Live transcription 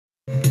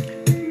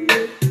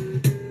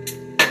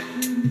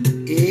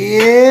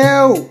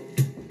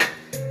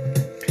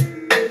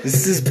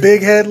is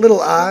Big Head Little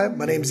Eye.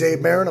 My name's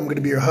Abe Marin. I'm going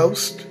to be your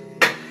host.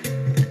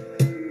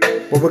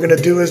 What we're going to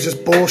do is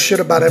just bullshit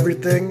about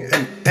everything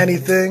and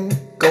anything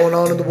going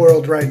on in the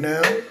world right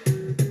now.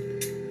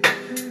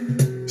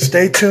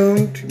 Stay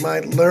tuned. You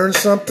might learn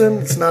something.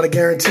 It's not a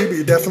guarantee, but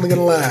you're definitely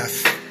going to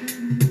laugh.